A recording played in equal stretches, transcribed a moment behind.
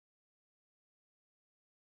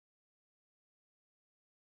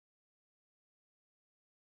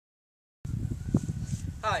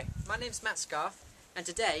my name's Matt Scarf, and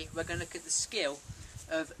today we're going to look at the skill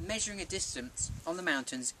of measuring a distance on the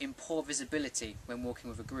mountains in poor visibility when walking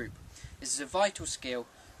with a group. This is a vital skill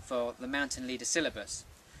for the Mountain Leader syllabus.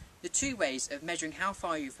 The two ways of measuring how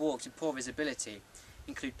far you've walked in poor visibility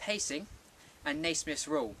include pacing and Naismith's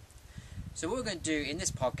rule. So what we're going to do in this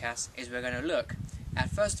podcast is we're going to look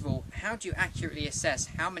at, first of all, how do you accurately assess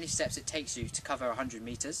how many steps it takes you to cover 100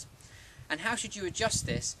 metres, and how should you adjust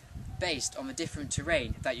this based on the different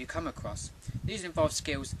terrain that you come across. These involve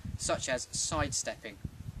skills such as sidestepping.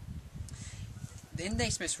 In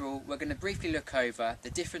Naismith's rule, we're going to briefly look over the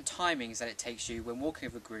different timings that it takes you when walking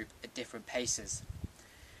with a group at different paces.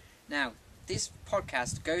 Now, this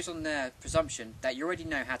podcast goes on the presumption that you already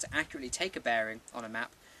know how to accurately take a bearing on a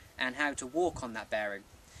map and how to walk on that bearing.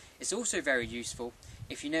 It's also very useful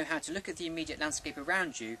if you know how to look at the immediate landscape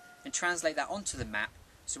around you and translate that onto the map,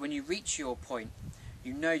 so when you reach your point,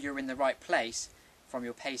 you know you're in the right place from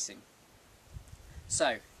your pacing.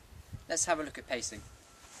 So, let's have a look at pacing.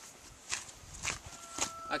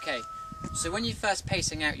 Okay, so when you're first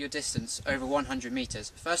pacing out your distance over 100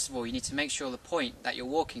 metres, first of all you need to make sure the point that you're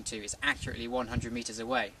walking to is accurately 100 metres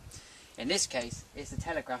away. In this case, it's the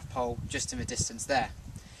telegraph pole just in the distance there.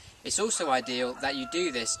 It's also ideal that you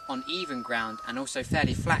do this on even ground and also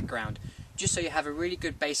fairly flat ground, just so you have a really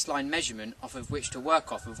good baseline measurement off of which to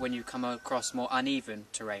work off of when you come across more uneven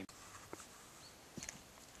terrain.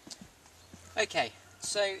 Okay,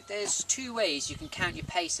 so there's two ways you can count your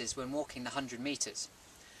paces when walking the 100 metres.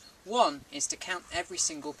 One is to count every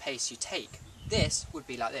single pace you take. This would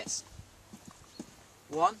be like this.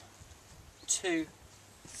 1, 2,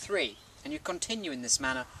 3, and you continue in this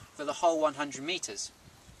manner for the whole 100 metres.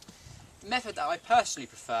 The method that I personally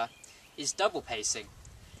prefer is double pacing,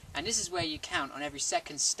 and this is where you count on every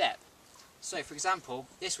second step. So for example,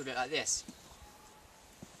 this would look like this.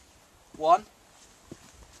 1,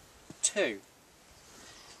 2.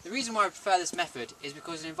 The reason why I prefer this method is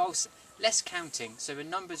because it involves less counting, so the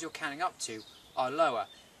numbers you're counting up to are lower,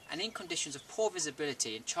 and in conditions of poor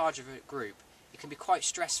visibility in charge of a group, it can be quite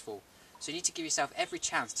stressful, so you need to give yourself every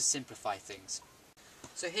chance to simplify things.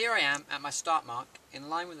 So here I am at my start mark, in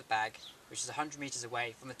line with the bag, which is 100 metres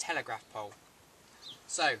away from the telegraph pole.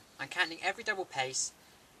 So, I'm counting every double pace,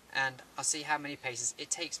 and I'll see how many paces it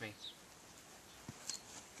takes me.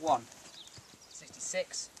 1,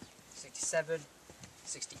 66, 67,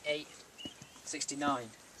 68, 69.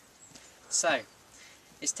 So,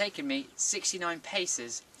 it's taken me 69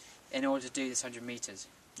 paces in order to do this 100 metres.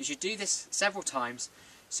 You should do this several times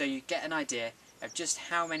so you get an idea of just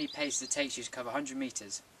how many paces it takes you to cover 100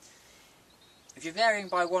 metres. If you're varying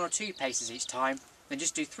by 1 or 2 paces each time, then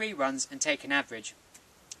just do 3 runs and take an average.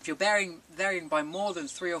 If you're varying by more than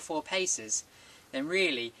 3 or 4 paces, then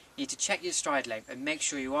really you need to check your stride length and make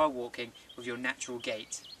sure you are walking with your natural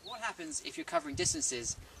gait. What happens if you're covering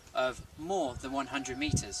distances of more than 100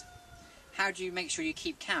 metres? How do you make sure you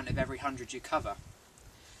keep count of every 100 you cover?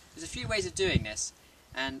 There's a few ways of doing this,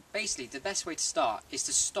 and basically the best way to start is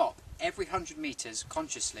to stop every 100 metres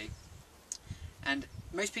consciously. And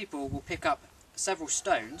most people will pick up several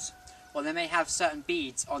stones, or they may have certain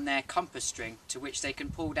beads on their compass string to which they can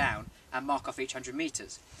pull down and mark off each 100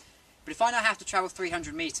 metres. But if I now have to travel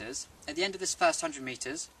 300 metres, at the end of this first 100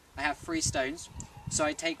 metres I have 3 stones, so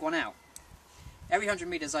I take one out. Every 100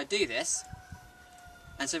 metres I do this,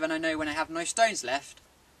 and so then I know when I have no stones left,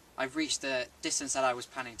 I've reached the distance that I was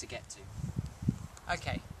planning to get to.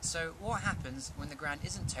 Okay, so what happens when the ground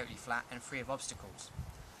isn't totally flat and free of obstacles?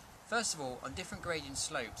 First of all, on different gradient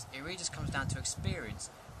slopes, it really just comes down to experience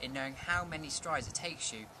in knowing how many strides it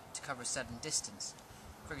takes you to cover a certain distance.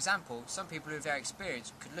 For example, some people who are very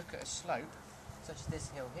experienced could look at a slope, such as this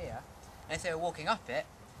hill here, and if they were walking up it,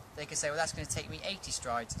 they could say, well, that's going to take me 80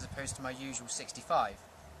 strides as opposed to my usual 65.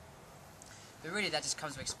 But really that just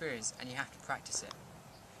comes with experience, and you have to practice it.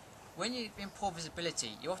 When you're in poor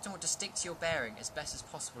visibility, you often want to stick to your bearing as best as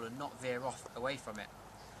possible and not veer off away from it.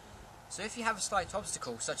 So if you have a slight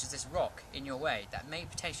obstacle, such as this rock, in your way that may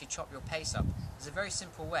potentially chop your pace up, there's a very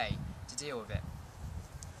simple way to deal with it.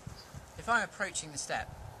 If I'm approaching the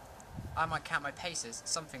step, I might count my paces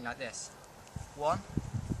something like this. 1,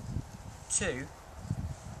 2,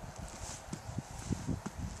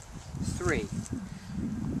 3.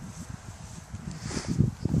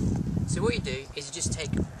 So what you do is you just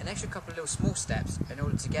take an extra couple of little small steps in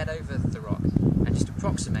order to get over the rock and just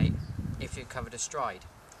approximate if you've covered a stride.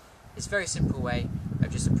 It's a very simple way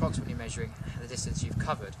of just approximately measuring the distance you've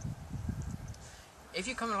covered. If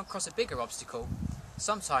you come across a bigger obstacle,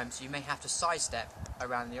 sometimes you may have to sidestep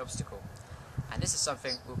around the obstacle, and this is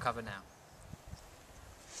something we'll cover now.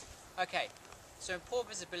 Okay, so in poor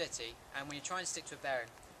visibility and when you're trying to stick to a bearing,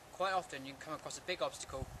 quite often you can come across a big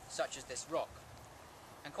obstacle such as this rock.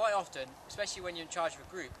 And quite often, especially when you're in charge of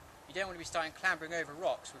a group, you don't want to be starting clambering over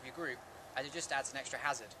rocks with your group, as it just adds an extra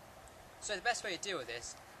hazard. So the best way to deal with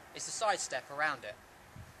this is to sidestep around it.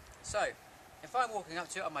 So, if I'm walking up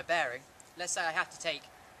to it on my bearing, let's say I have to take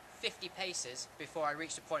 50 paces before I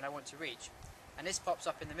reach the point I want to reach, and this pops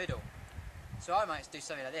up in the middle. So I might do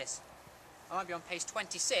something like this. I might be on pace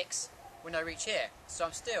 26 when I reach here, so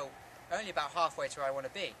I'm still only about halfway to where I want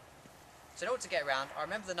to be. So in order to get around, I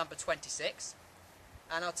remember the number 26,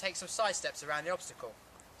 and I'll take some side steps around the obstacle.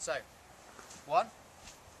 So, 1,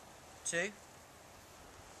 2,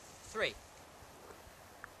 3.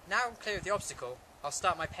 Now I'm clear of the obstacle, I'll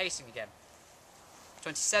start my pacing again.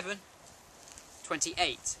 27,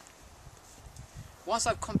 28. Once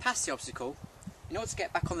I've gone past the obstacle, in order to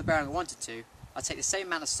get back on the bearing I wanted to, I'll take the same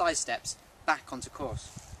amount of side steps back onto course.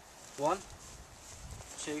 1,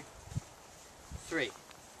 2, 3.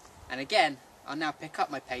 And again, I'll now pick up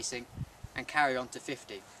my pacing and carry on to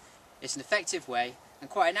 50. It's an effective way and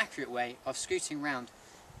quite an accurate way of scooting around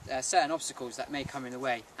certain obstacles that may come in the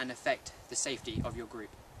way and affect the safety of your group.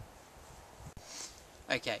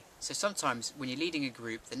 Okay, so sometimes when you're leading a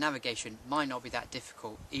group, the navigation might not be that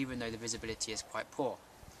difficult even though the visibility is quite poor.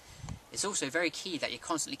 It's also very key that you're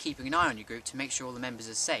constantly keeping an eye on your group to make sure all the members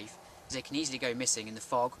are safe, as they can easily go missing in the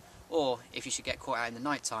fog, or if you should get caught out in the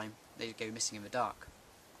night time, they go missing in the dark.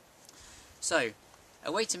 So,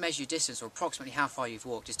 a way to measure your distance or approximately how far you've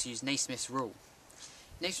walked is to use Naismith's rule.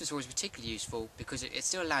 Naismith's rule is particularly useful because it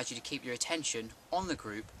still allows you to keep your attention on the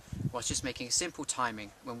group whilst just making a simple timing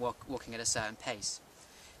when walking at a certain pace.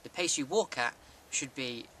 The pace you walk at should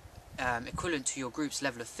be equivalent to your group's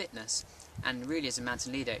level of fitness, and really as a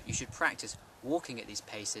mountain leader you should practice walking at these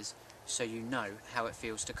paces so you know how it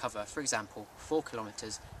feels to cover, for example, 4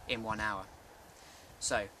 kilometres in 1 hour.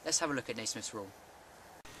 So, let's have a look at Naismith's rule.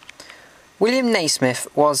 William Naismith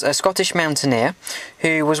was a Scottish mountaineer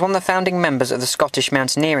who was one of the founding members of the Scottish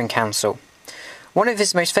Mountaineering Council. One of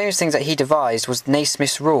his most famous things that he devised was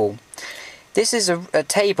Naismith's rule. This is a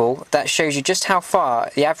table that shows you just how far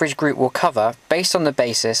the average group will cover based on the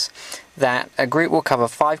basis that a group will cover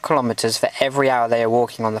 5 kilometres for every hour they are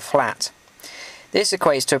walking on the flat. This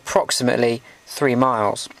equates to approximately 3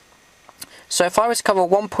 miles. So if I was to cover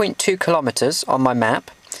 1.2 kilometres on my map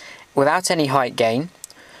without any height gain,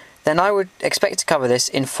 then I would expect to cover this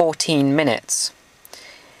in 14 minutes.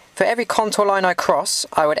 For every contour line I cross,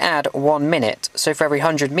 I would add 1 minute. So for every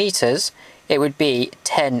 100 metres, it would be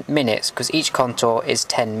 10 minutes, because each contour is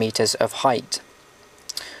 10 metres of height.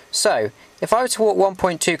 So, if I were to walk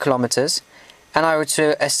 1.2 kilometres, and I were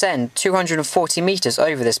to ascend 240 metres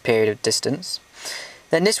over this period of distance,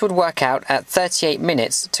 then this would work out at 38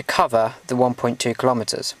 minutes to cover the 1.2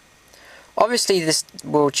 kilometres. Obviously this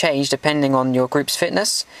will change depending on your group's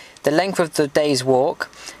fitness, the length of the day's walk,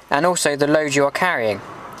 and also the load you are carrying.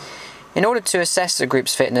 In order to assess a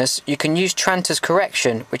group's fitness, you can use Tranter's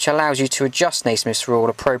correction, which allows you to adjust Naismith's rule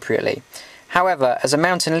appropriately. However, as a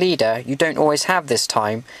mountain leader, you don't always have this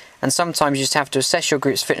time, and sometimes you just have to assess your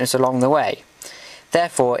group's fitness along the way.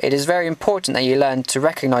 Therefore, it is very important that you learn to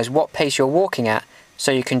recognise what pace you're walking at,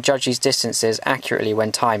 so you can judge these distances accurately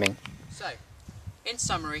when timing. So, in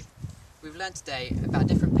summary, we've learned today about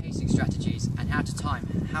different pacing strategies and how to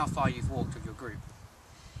time how far you've walked with your group.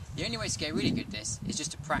 The only way to get really good at this is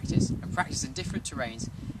just to practice, and practice in different terrains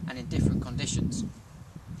and in different conditions.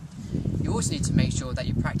 You also need to make sure that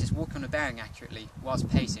you practice walking on a bearing accurately whilst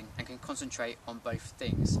pacing and can concentrate on both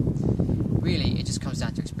things. Really, it just comes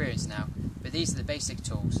down to experience now, but these are the basic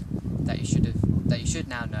tools that you should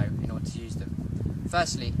now know in order to use them.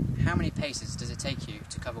 Firstly, how many paces does it take you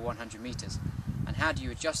to cover 100 metres, and how do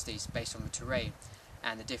you adjust these based on the terrain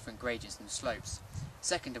and the different gradients and slopes?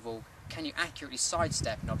 Second of all, can you accurately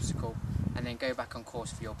sidestep an obstacle and then go back on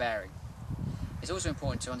course for your bearing? It's also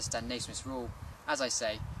important to understand Naismith's rule, as I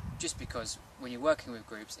say, just because when you're working with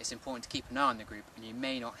groups, it's important to keep an eye on the group, and you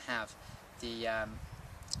may not have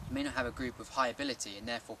a group with high ability, and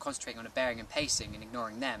therefore concentrating on a bearing and pacing and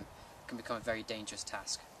ignoring them can become a very dangerous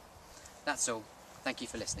task. That's all. Thank you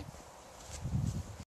for listening.